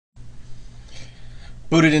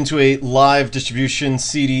booted into a live distribution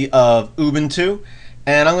CD of Ubuntu,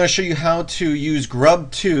 and I'm going to show you how to use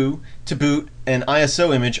Grub2 to boot an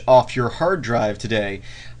ISO image off your hard drive today.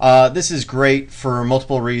 This is great for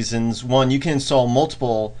multiple reasons. One, you can install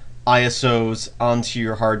multiple ISOs onto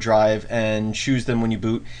your hard drive and choose them when you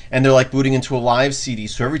boot, and they're like booting into a live CD,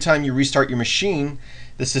 so every time you restart your machine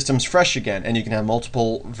the system's fresh again and you can have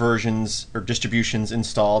multiple versions or distributions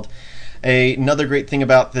installed. Another great thing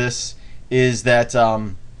about this is that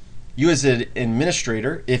you as an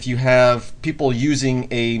administrator, if you have people using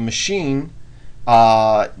a machine,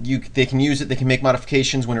 they can use it, they can make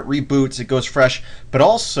modifications. When it reboots it goes fresh, but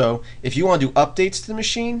also if you want to do updates to the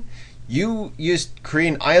machine, you just create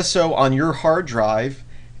an ISO on your hard drive,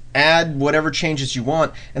 add whatever changes you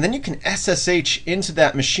want, and then you can SSH into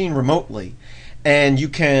that machine remotely. And you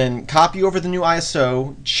can copy over the new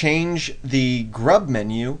ISO, change the grub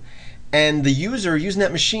menu, and the user using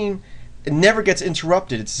that machine, it never gets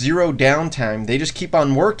interrupted. It's zero downtime. They just keep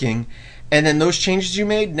on working, and then those changes you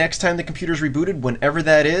made, next time the computer's rebooted, whenever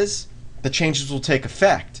that is, the changes will take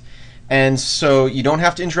effect. And so you don't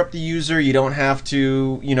have to interrupt the user, you don't have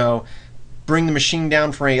to, bring the machine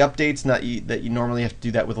down for any updates. Not that you normally have to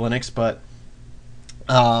do that with Linux, but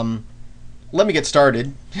let me get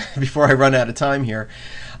started before I run out of time here.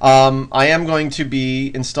 I am going to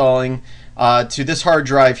be installing to this hard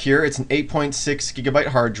drive here. It's an 8.6 gigabyte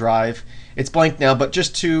hard drive. It's blank now, but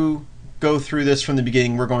just to go through this from the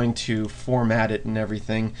beginning, we're going to format it and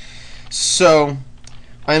everything. So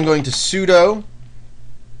I'm going to sudo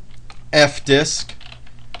fdisk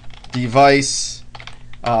device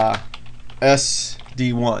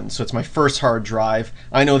SD1. So it's my first hard drive.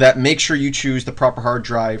 I know that. Make sure you choose the proper hard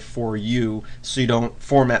drive for you so you don't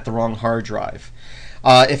format the wrong hard drive.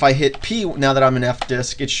 If I hit P, now that I'm in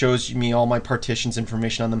fdisk, it shows me all my partitions,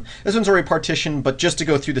 information on them. This one's already partitioned, but just to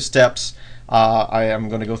go through the steps, I am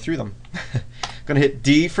going to go through them. I'm going to hit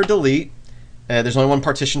D for delete. There's only one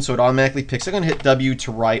partition, so it automatically picks. I'm going to hit W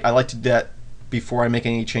to write. I like to do that before I make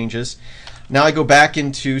any changes. Now I go back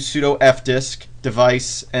into sudo fdisk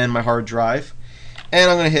device and my hard drive, and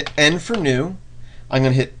I'm going to hit N for new. I'm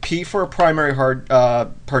going to hit P for a primary hard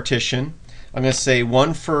partition. I'm going to say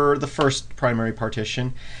 1 for the first primary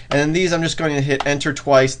partition, and then these I'm just going to hit enter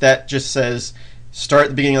twice. That just says start at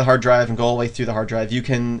the beginning of the hard drive and go all the way through the hard drive. You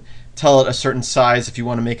can tell it a certain size if you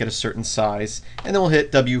want to make it a certain size, and then we'll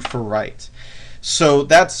hit W for write. So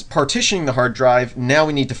that's partitioning the hard drive. Now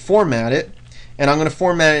we need to format it, and I'm going to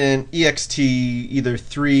format it in ext either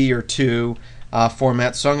 3 or 2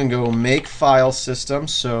 format. So I'm going to go make file system,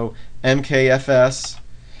 so mkfs,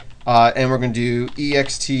 and we're going to do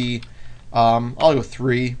ext, I'll go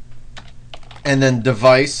 3, and then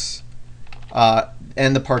device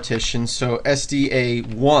and the partition, so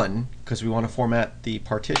sda1, because we want to format the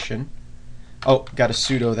partition. Oh, got to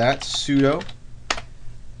sudo that, sudo,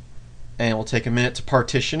 and we'll take a minute to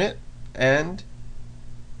partition it, and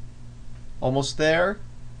almost there.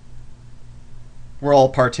 We're all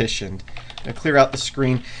partitioned. I'm going to clear out the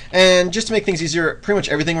screen, and just to make things easier, pretty much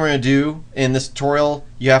everything we're going to do in this tutorial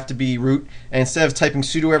you have to be root, and instead of typing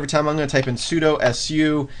sudo every time, I'm going to type in sudo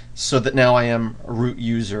su so that now I am a root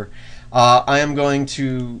user. I am going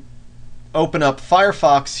to open up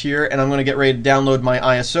Firefox here, and I'm going to get ready to download my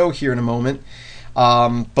ISO here in a moment,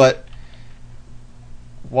 but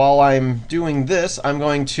while I'm doing this, I'm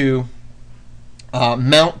going to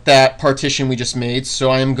mount that partition we just made. So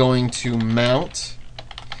I am going to mount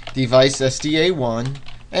device SDA1,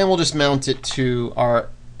 and we'll just mount it to our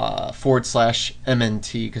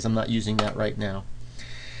 /MNT because I'm not using that right now.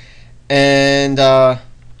 And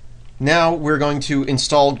now we're going to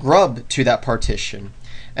install Grub to that partition.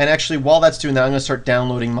 And actually, while that's doing that, I'm going to start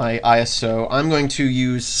downloading my ISO. I'm going to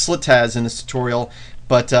use Slitaz in this tutorial,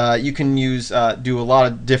 but you can use do a lot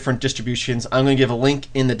of different distributions. I'm going to give a link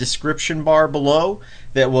in the description bar below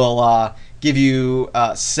that will give you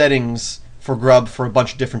settings for Grub for a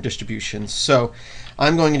bunch of different distributions. So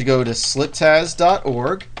I'm going to go to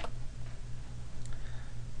slitaz.org.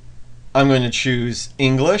 I'm going to choose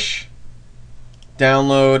English,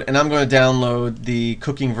 download, and I'm going to download the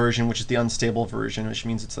cooking version, which is the unstable version, which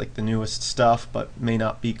means it's like the newest stuff but may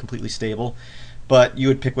not be completely stable. But you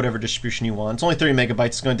would pick whatever distribution you want. It's only 30 megabytes.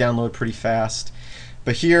 It's going to download pretty fast.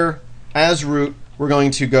 But here, as root, we're going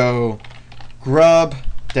to go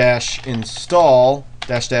grub-install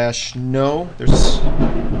 --no.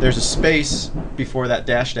 There's a space before that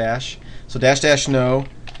 --. So --no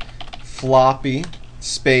floppy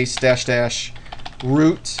space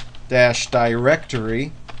 --root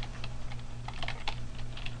 -directory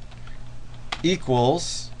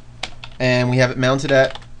equals, and we have it mounted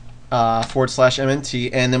at /MNT,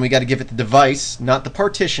 and then we got to give it the device, not the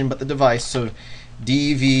partition, but the device. So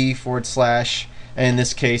DV /, and in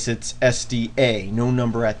this case it's SDA, no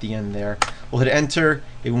number at the end there. We'll hit enter.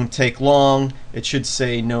 It won't take long. It should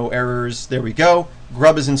say no errors. There we go.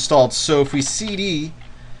 Grub is installed. So if we CD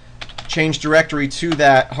change directory to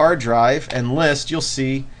that hard drive and list, you'll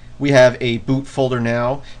see we have a boot folder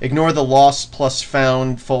now. Ignore the lost plus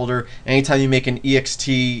found folder. Anytime you make an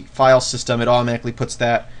ext file system, it automatically puts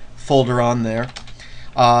that folder on there.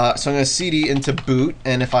 So I'm going to cd into boot,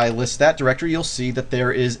 and if I list that directory, you'll see that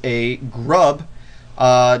there is a grub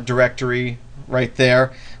directory right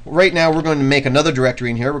there. Right now we're going to make another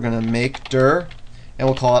directory in here. We're going to make dir, and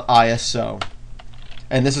we'll call it ISO.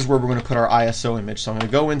 And this is where we're going to put our ISO image. So I'm going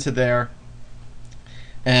to go into there,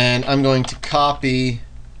 and I'm going to copy,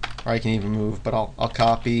 or I can even move, but I'll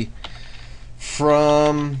copy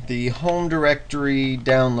from the home directory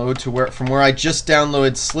download to from where I just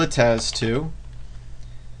downloaded Slitaz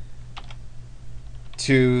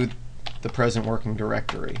to the present working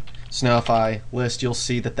directory. So now if I list, you'll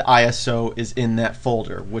see that the ISO is in that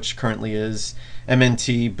folder, which currently is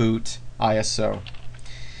MNT boot ISO.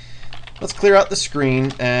 Let's clear out the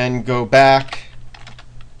screen and go back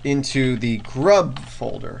into the grub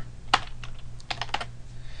folder.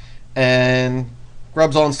 And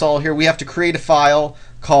grub's all installed here. We have to create a file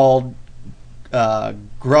called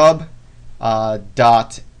grub.cfg.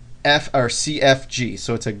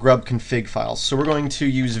 So it's a grub config file. So we're going to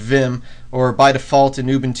use Vim, or by default in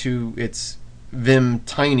Ubuntu it's Vim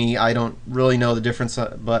Tiny. I don't really know the difference,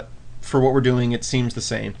 but for what we're doing it seems the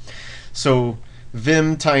same. So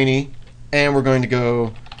Vim Tiny, and we're going to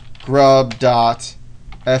go grub.fcg,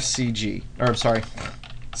 or I'm sorry,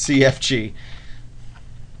 cfg.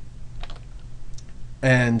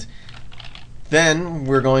 And then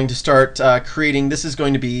we're going to start creating, this is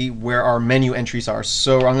going to be where our menu entries are.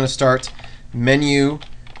 So I'm going to start menu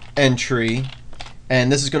entry,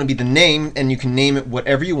 and this is going to be the name, and you can name it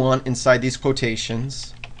whatever you want inside these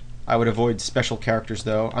quotations. I would avoid special characters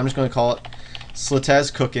though. I'm just going to call it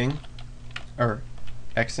Slitaz cooking, or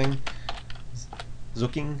Xing,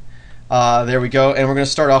 Zooking. There we go, and we're going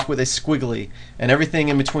to start off with a squiggly, and everything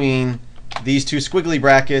in between these two squiggly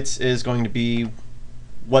brackets is going to be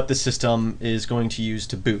what the system is going to use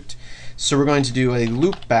to boot. So we're going to do a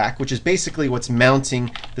loopback, which is basically what's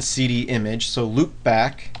mounting the CD image. So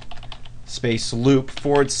loopback space loop /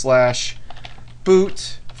 boot /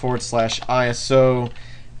 ISO,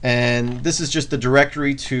 and this is just the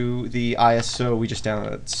directory to the ISO we just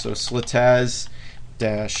downloaded. So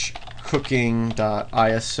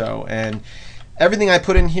slitaz-cooking.iso, and everything I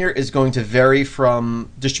put in here is going to vary from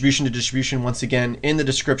distribution to distribution. Once again, in the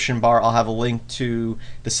description bar I'll have a link to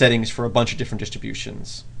the settings for a bunch of different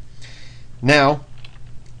distributions. Now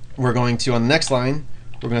we're going to, on the next line,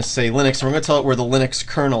 we're going to say Linux, and we're going to tell it where the Linux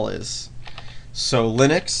kernel is. So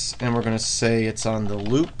Linux, and we're going to say it's on the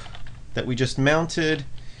loop that we just mounted,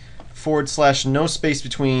 / no space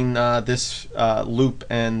between this loop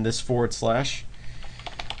and this /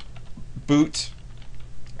 boot.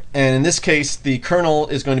 And in this case, the kernel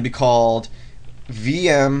is going to be called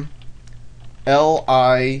VM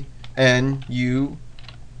LINUZ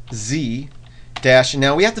dash.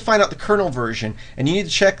 Now we have to find out the kernel version, and you need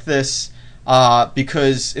to check this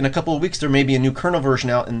because in a couple of weeks there may be a new kernel version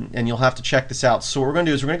out, and you'll have to check this out. So what we're going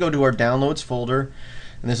to do is we're going to go to our downloads folder,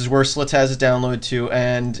 and this is where Slitaz is downloaded to,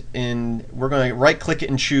 and we're going to right click it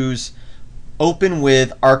and choose Open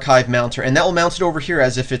with Archive Mounter, and that will mount it over here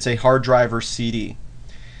as if it's a hard drive or CD.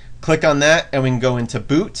 Click on that, and we can go into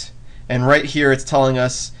boot, and right here it's telling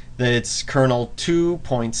us that it's kernel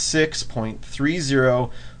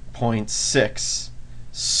 2.6.30.6.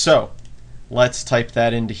 So let's type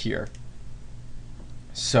that into here.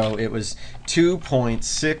 So it was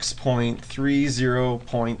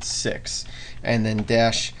 2.6.30.6, and then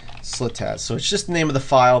dash Slitaz. So it's just the name of the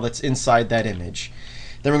file that's inside that image.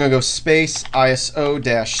 Then we're going to go space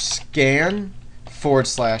ISO-scan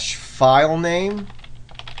 / file name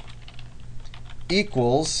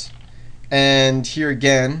equals, and here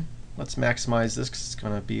again, let's maximize this because it's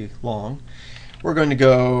going to be long. We're going to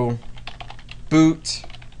go boot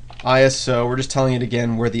ISO. We're just telling it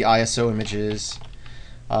again where the ISO image is.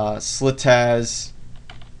 Slitaz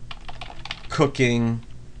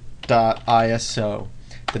cooking.iso.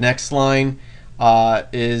 The next line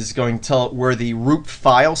is going to tell it where the root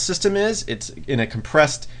file system is. It's in a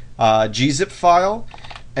compressed gzip file,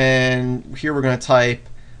 and here we're going to type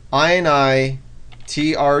ini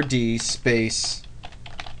trd space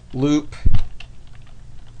loop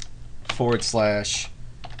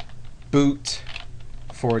 / boot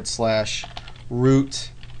 /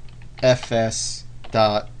 root fs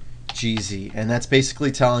GZ, and that's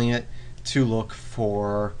basically telling it to look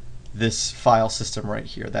for this file system right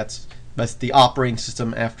here. That's the operating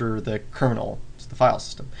system after the kernel. It's the file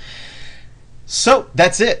system. So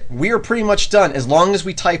that's it. We are pretty much done as long as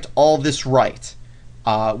we typed all this right,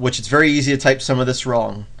 which it's very easy to type some of this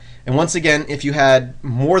wrong. And once again, if you had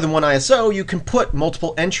more than one ISO, you can put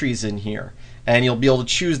multiple entries in here, and you'll be able to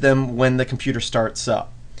choose them when the computer starts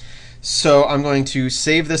up. So I'm going to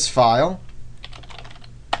save this file,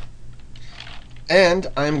 and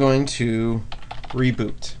I'm going to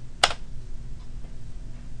reboot.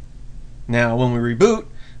 Now, when we reboot,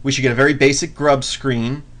 we should get a very basic grub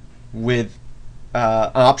screen with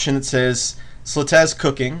an option that says Slataz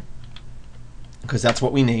Cooking, because that's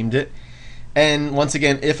what we named it. And once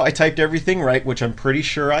again, if I typed everything right, which I'm pretty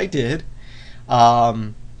sure I did,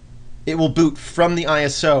 it will boot from the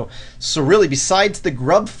ISO. So really, besides the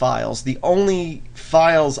grub files, the only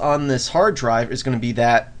files on this hard drive is going to be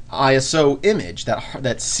that ISO image,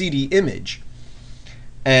 that CD image.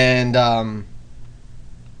 And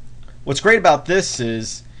what's great about this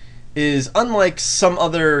is unlike some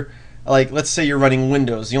other, like let's say you're running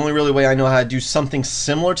Windows, the only really way I know how to do something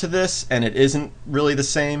similar to this, and it isn't really the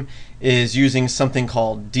same, is using something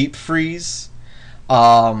called Deep Freeze.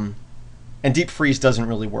 And Deep Freeze doesn't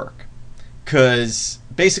really work, because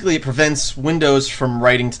basically it prevents Windows from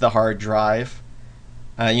writing to the hard drive.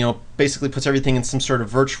 Basically puts everything in some sort of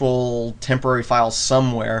virtual temporary file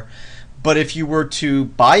somewhere. But if you were to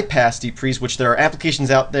bypass Deep Freeze, which there are applications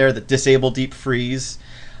out there that disable Deep Freeze,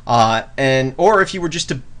 or if you were just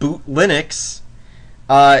to boot Linux,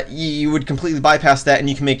 you would completely bypass that and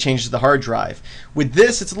you can make changes to the hard drive. With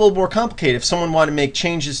this, it's a little more complicated. If someone wanted to make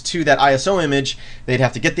changes to that ISO image, they'd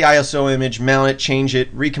have to get the ISO image, mount it, change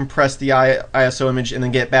it, recompress the ISO image, and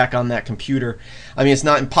then get it back on that computer. I mean, it's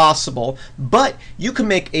not impossible, but you can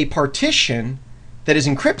make a partition that is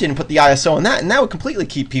encrypted and put the ISO on that, and that would completely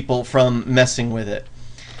keep people from messing with it.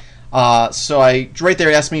 So right there,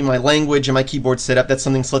 it asked me my language and my keyboard setup. That's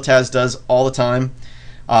something Slataz does all the time.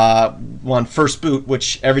 On first boot,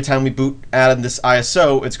 which every time we boot out of this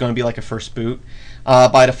ISO, it's going to be like a first boot.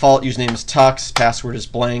 By default, username is Tux, password is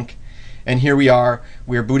blank, and here we are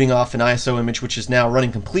booting off an ISO image which is now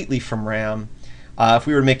running completely from RAM. If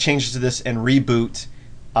we were to make changes to this and reboot,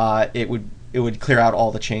 it would clear out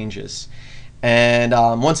all the changes. And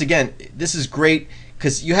once again, this is great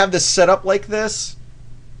because you have this set up like this,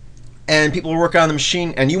 and people are working on the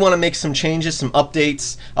machine, and you want to make some changes, some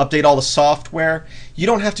updates, update all the software. You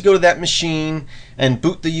don't have to go to that machine and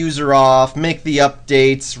boot the user off, make the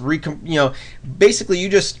updates, basically you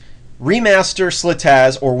just remaster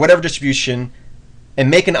Slataz or whatever distribution and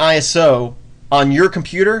make an ISO on your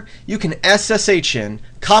computer. You can SSH in,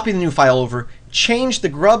 copy the new file over, change the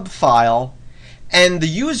grub file, and the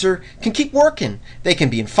user can keep working. They can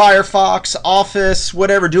be in Firefox, Office,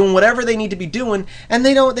 whatever, doing whatever they need to be doing, and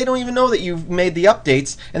they don't even know that you've made the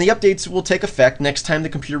updates, and the updates will take effect next time the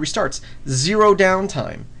computer restarts. Zero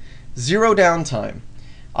downtime. Zero downtime.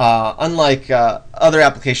 Unlike other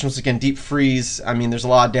applications, again, Deep Freeze, I mean, there's a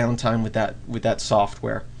lot of downtime with that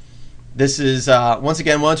software. This is, once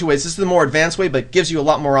again, one of two ways. This is the more advanced way, but it gives you a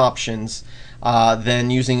lot more options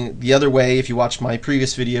than using the other way. If you watched my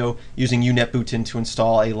previous video, using UNetbootin to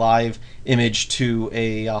install a live image to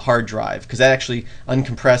a hard drive, because that actually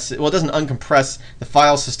uncompresses, well, it doesn't uncompress the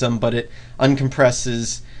file system, but it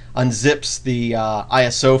unzips the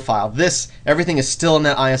ISO file. Everything is still in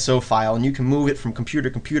that ISO file, and you can move it from computer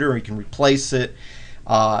to computer, or you can replace it,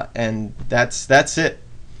 and that's it.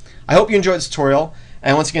 I hope you enjoyed this tutorial.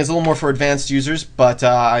 And once again, it's a little more for advanced users, but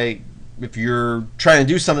if you're trying to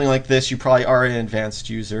do something like this, you probably are an advanced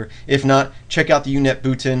user. If not, check out the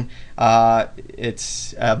UNetbootin.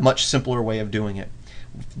 It's a much simpler way of doing it.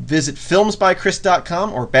 Visit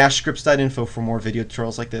filmsbychris.com or bashscripts.info for more video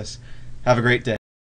tutorials like this. Have a great day.